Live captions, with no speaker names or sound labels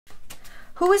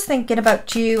Who is thinking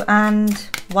about you and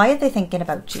why are they thinking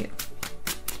about you?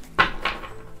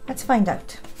 Let's find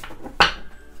out.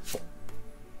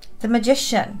 The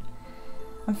Magician.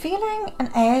 I'm feeling an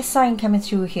air sign coming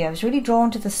through here. I was really drawn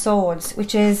to the Swords,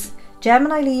 which is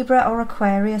Gemini, Libra or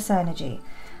Aquarius energy.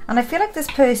 And I feel like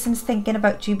this person's thinking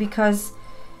about you because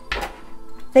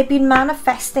they've been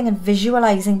manifesting and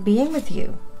visualizing being with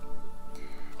you.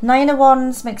 9 of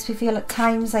Wands makes me feel at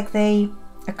times like they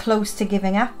are close to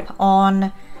giving up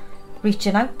on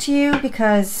reaching out to you,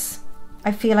 because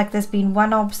I feel like there's been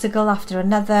one obstacle after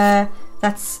another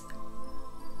that's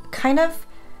kind of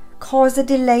caused a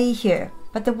delay here.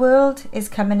 But the world is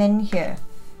coming in here.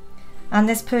 And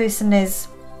this person is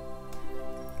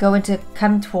going to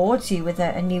come towards you with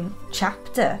a new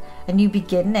chapter, a new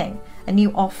beginning, a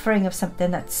new offering of something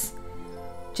that's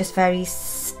just very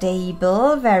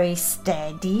stable, very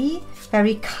steady,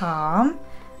 very calm.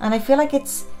 And I feel like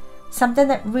it's something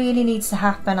that really needs to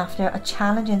happen after a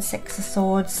challenging 6 of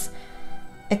Swords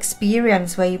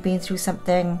experience where you've been through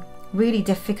something really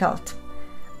difficult.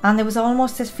 And there was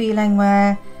almost this feeling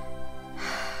where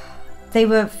they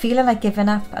were feeling like giving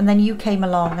up, and then you came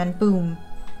along and boom.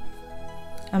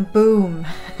 And boom.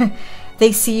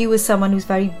 They see you as someone who's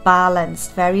very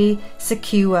balanced, very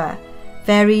secure,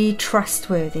 very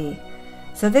trustworthy.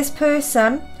 So this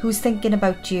person who's thinking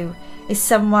about you is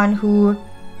someone who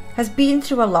has been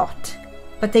through a lot,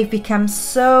 but they've become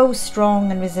so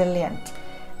strong and resilient.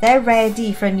 They're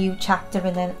ready for a new chapter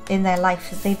in their life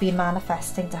that they've been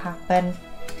manifesting to happen.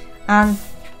 And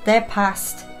they're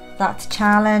past that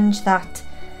challenge, that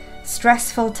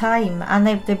stressful time, and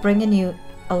they're bringing you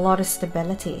a lot of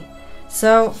stability.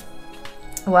 So,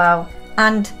 wow.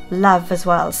 And love as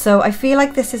well. So I feel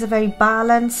like this is a very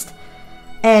balanced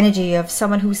energy of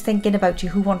someone who's thinking about you,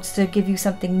 who wants to give you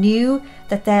something new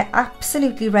that they're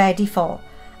absolutely ready for,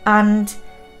 and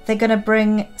they're going to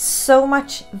bring so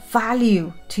much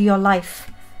value to your life,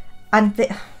 and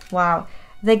wow,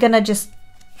 they're going to just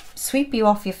sweep you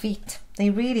off your feet.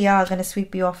 They really are going to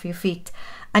sweep you off your feet,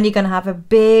 and you're going to have a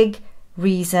big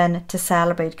reason to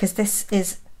celebrate, because this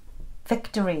is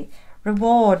victory,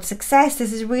 reward, success.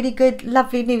 This is really good,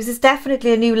 lovely news. There's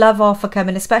definitely a new love offer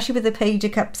coming, especially with the Page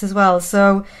of Cups as well.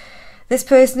 So this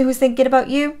person who's thinking about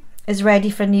you is ready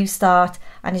for a new start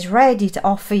and is ready to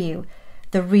offer you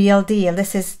the real deal.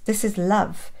 This is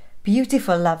love,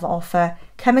 beautiful love offer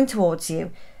coming towards you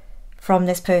from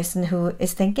this person who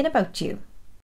is thinking about you.